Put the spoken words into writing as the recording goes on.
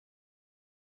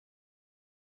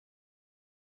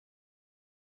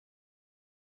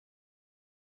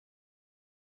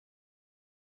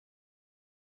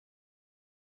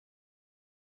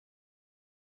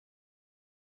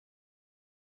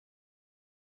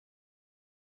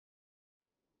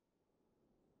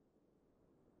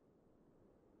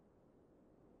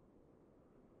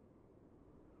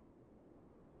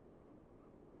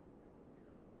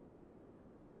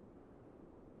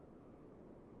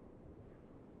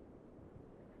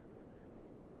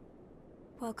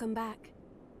Welcome back.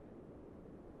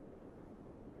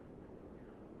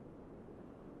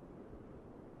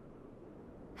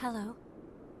 Hello.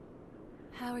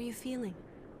 How are you feeling?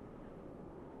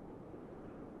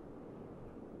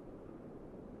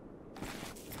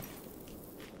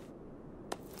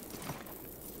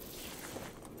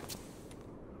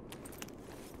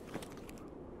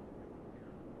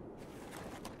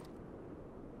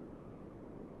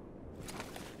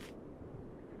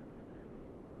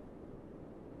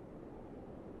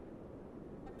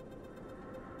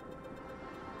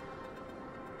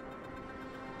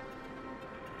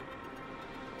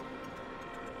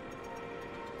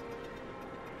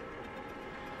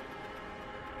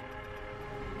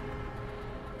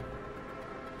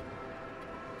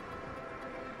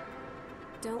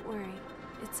 Don't worry,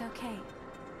 it's okay.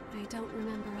 I don't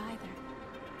remember either.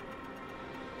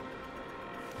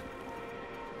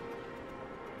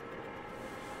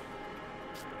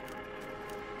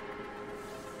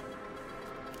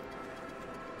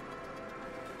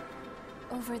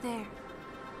 Over there.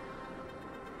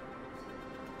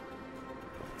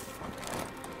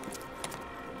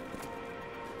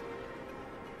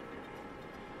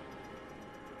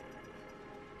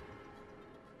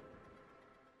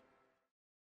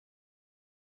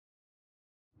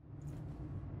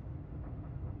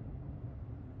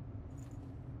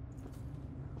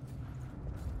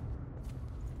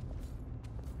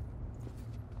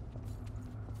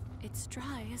 It's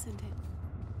dry, isn't it?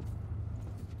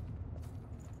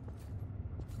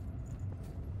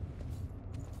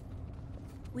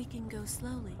 We can go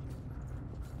slowly.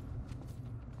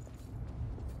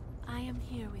 I am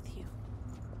here with you.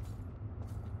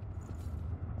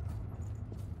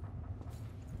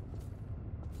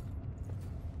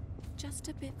 Just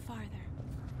a bit farther.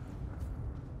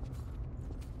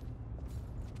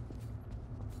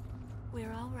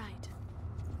 We're all right.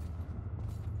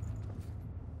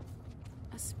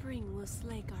 A spring will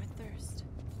slake our thirst.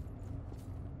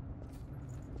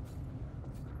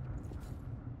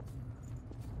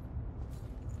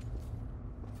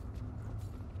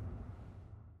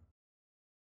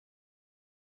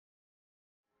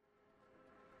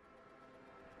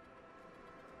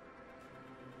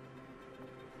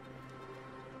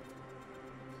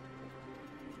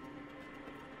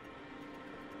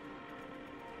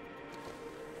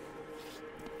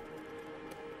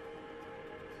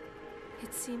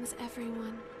 It seems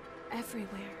everyone,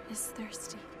 everywhere, is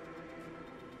thirsty.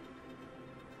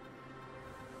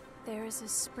 There is a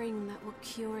spring that will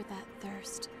cure that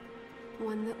thirst,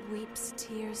 one that weeps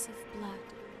tears of blood.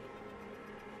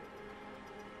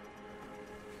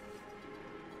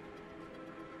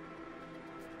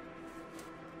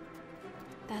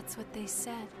 That's what they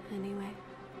said, anyway.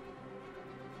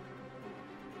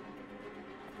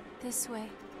 This way.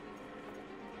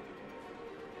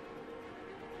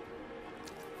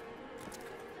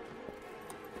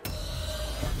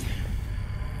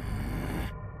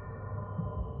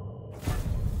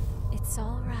 It's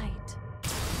all right.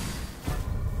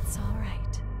 It's all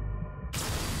right.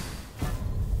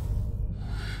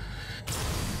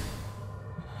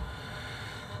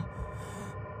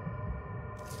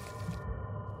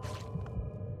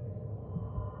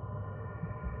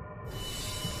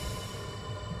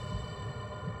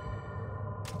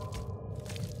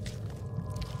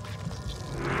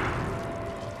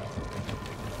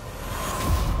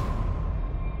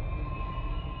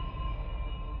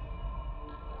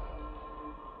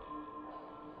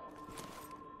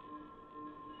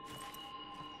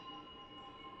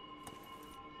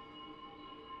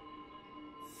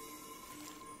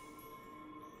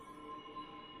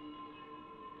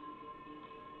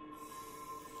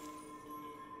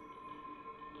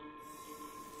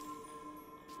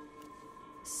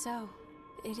 So,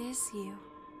 it is you.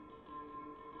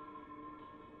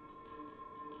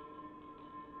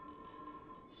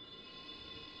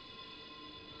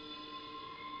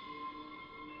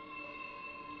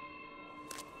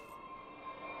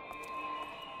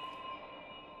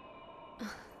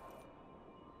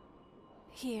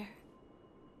 Here.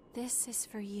 This is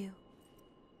for you.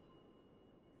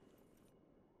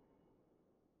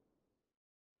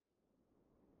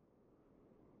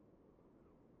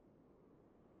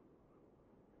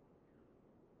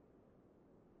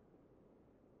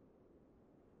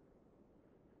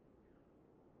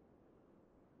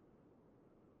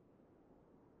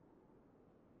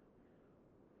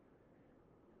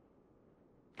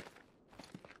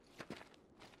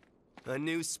 A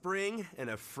new spring and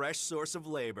a fresh source of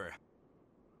labor.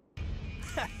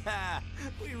 Ha ha!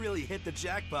 We really hit the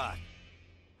jackpot.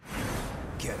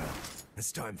 Get up.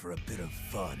 It's time for a bit of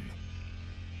fun.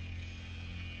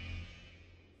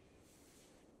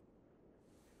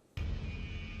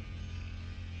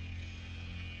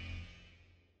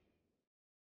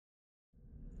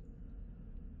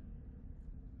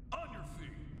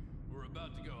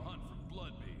 about to go hunt for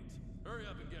blood beads. Hurry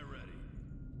up and get ready.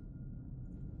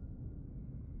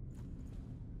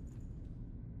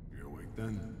 You're awake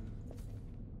then?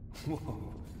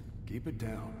 Whoa, keep it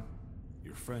down.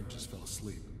 Your friend just fell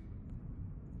asleep.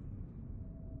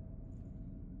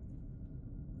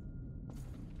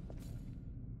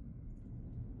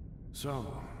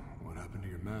 So, what happened to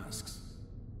your masks?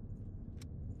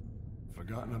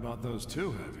 Forgotten about those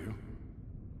too, have you?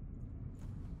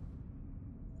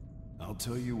 I'll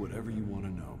tell you whatever you want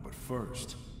to know, but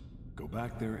first, go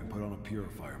back there and put on a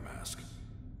purifier mask.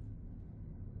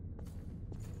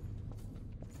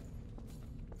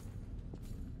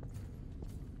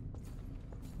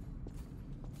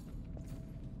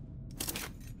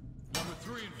 Number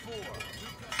 3 and 4. Two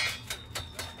passes.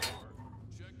 That door.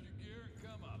 Check your gear and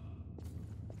come up.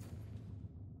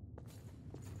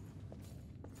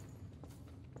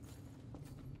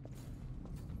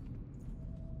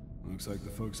 Looks like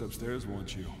the folks upstairs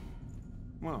want you.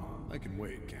 Well, they can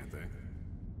wait, can't they?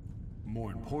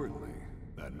 More importantly,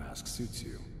 that mask suits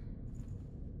you.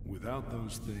 Without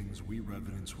those things, we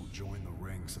Revenants will join the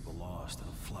ranks of the Lost in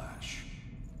a flash.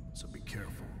 So be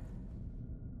careful.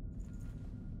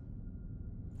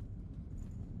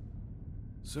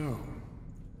 So,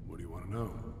 what do you want to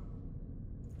know?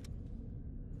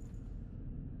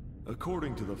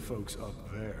 According to the folks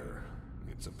up there,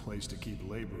 it's a place to keep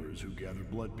laborers who gather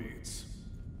blood beads.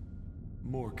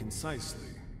 More concisely,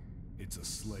 it's a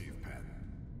slave pen.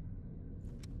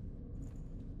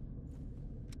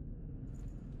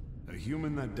 A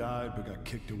human that died but got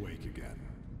kicked awake again.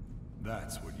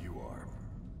 That's what you are.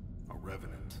 A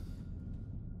Revenant.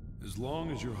 As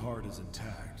long as your heart is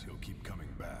intact, you'll keep coming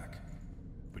back.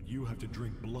 But you have to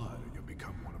drink blood or you'll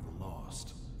become one of the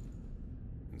Lost.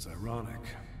 It's ironic.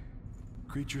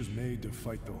 Creatures made to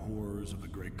fight the horrors of the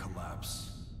Great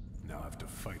Collapse now have to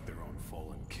fight their own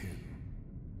fallen kin.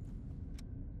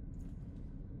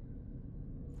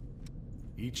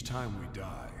 Each time we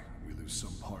die, we lose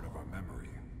some part of our memory,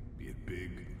 be it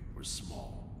big or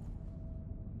small.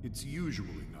 It's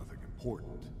usually nothing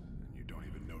important, and you don't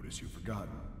even notice you've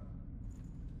forgotten.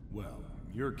 Well,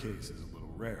 your case is a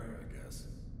little rare, I guess.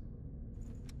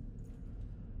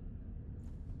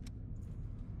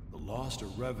 The Lost are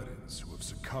Revenants who have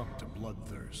succumbed to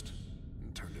bloodthirst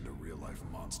and turned into real-life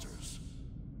monsters.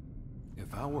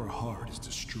 If our heart is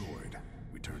destroyed,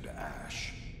 we turn to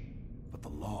ash. But the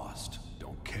Lost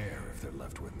don't care if they're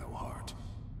left with no heart.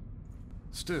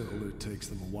 Still, it takes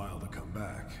them a while to come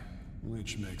back,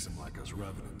 which makes them like us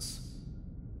Revenants.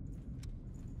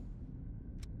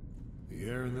 The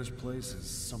air in this place has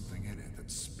something in it that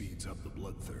speeds up the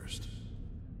bloodthirst.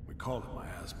 We call it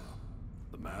miasma.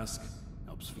 The mask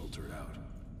helps filter it out.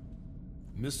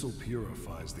 Missile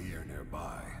purifies the air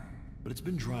nearby, but it's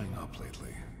been drying up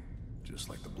lately, just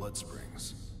like the blood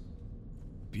springs.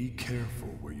 Be careful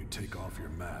where you take off your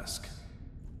mask,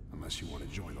 unless you want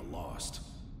to join the Lost.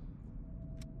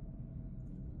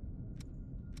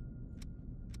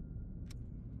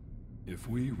 If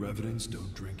we Revenants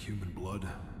don't drink human blood,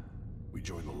 we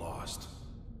join the Lost.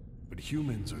 But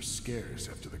humans are scarce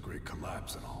after the Great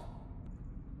Collapse and all.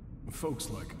 Folks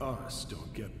like us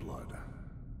don't get blood,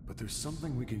 but there's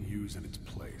something we can use in its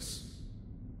place.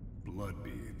 Blood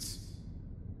beads.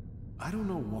 I don't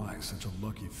know why such a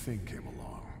lucky thing came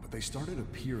along, but they started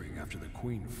appearing after the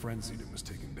Queen frenzied and was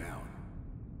taken down.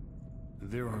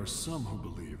 There are some who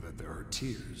believe that there are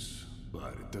tears,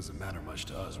 but it doesn't matter much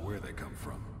to us where they come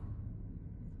from.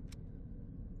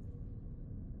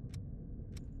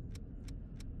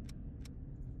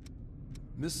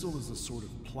 Missile is a sort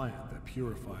of plant that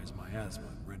purifies miasma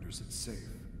and renders it safe.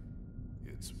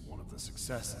 It's one of the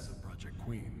successes of Project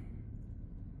Queen.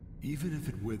 Even if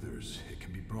it withers, it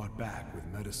can be brought back with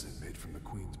medicine made from the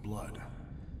Queen's blood.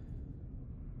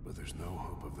 But there's no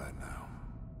hope of that now.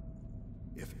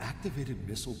 If activated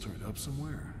Missile turned up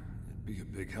somewhere, it'd be a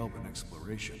big help in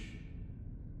exploration.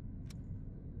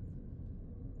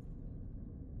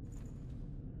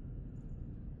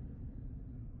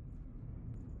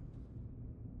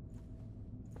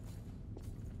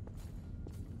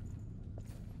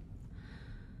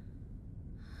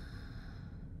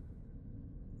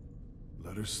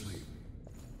 Let her sleep.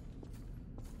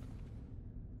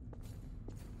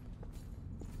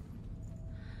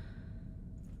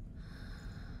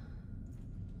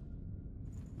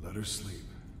 Let her sleep.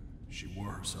 She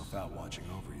wore herself out watching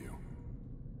over you.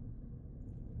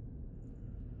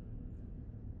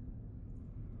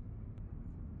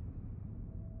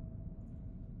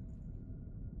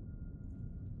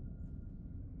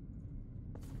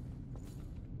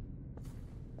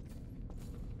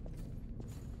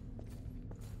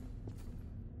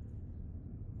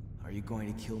 Are you you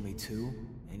going to kill me too?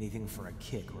 Anything for a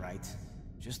kick, right?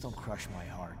 Just don't crush my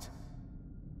heart.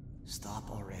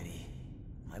 Stop already.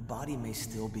 My body may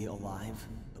still be alive,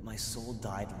 but my soul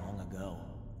died long ago.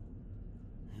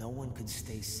 No one could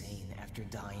stay sane after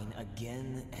dying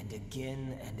again and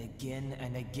again and again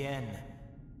and again.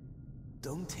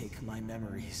 Don't take my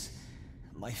memories,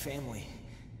 my family.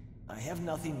 I have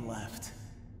nothing left.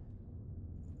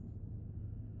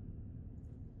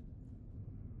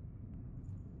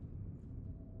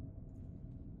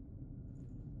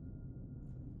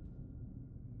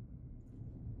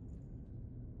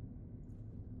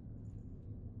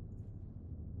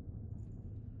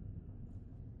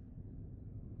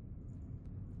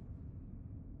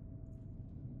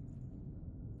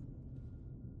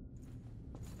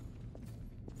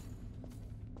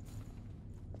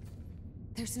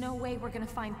 There's no way we're gonna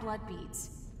find blood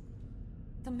beads.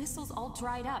 The missile's all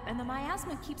dried up, and the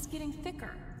miasma keeps getting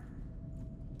thicker.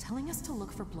 Telling us to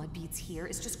look for blood beads here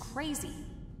is just crazy.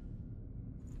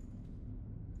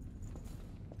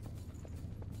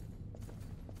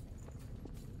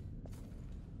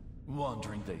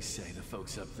 Wandering, they say, the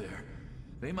folks up there.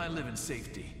 They might live in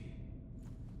safety.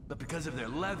 But because of their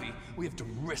levy, we have to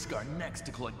risk our necks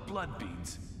to collect blood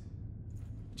beads.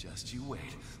 Just you wait.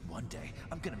 One day,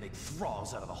 I'm gonna make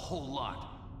thralls out of the whole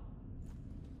lot.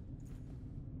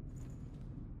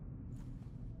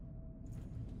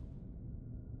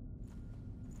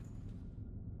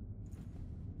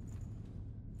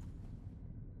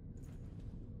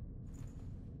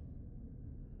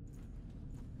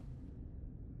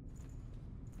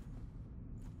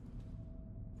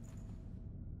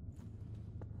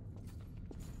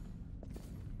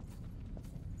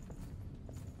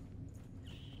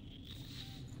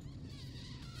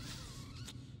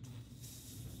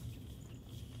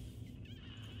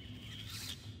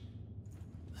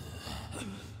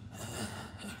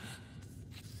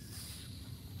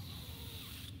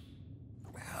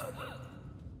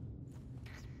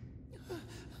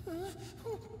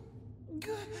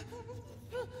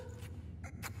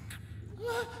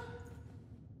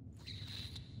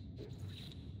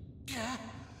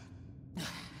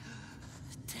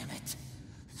 Damn it.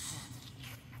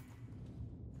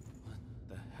 What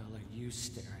the hell are you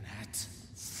staring at?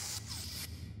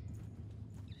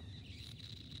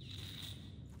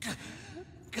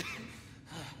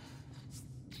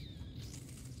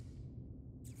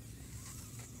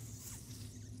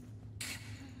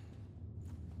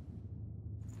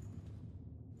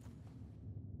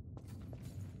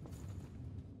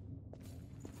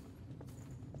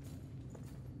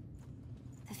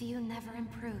 The view never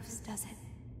improves, does it?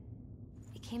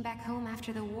 We came back home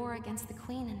after the war against the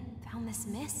Queen and found this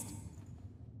mist.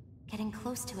 Getting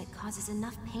close to it causes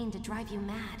enough pain to drive you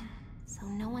mad, so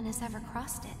no one has ever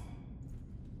crossed it.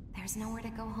 There's nowhere to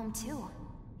go home to,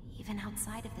 even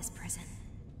outside of this prison.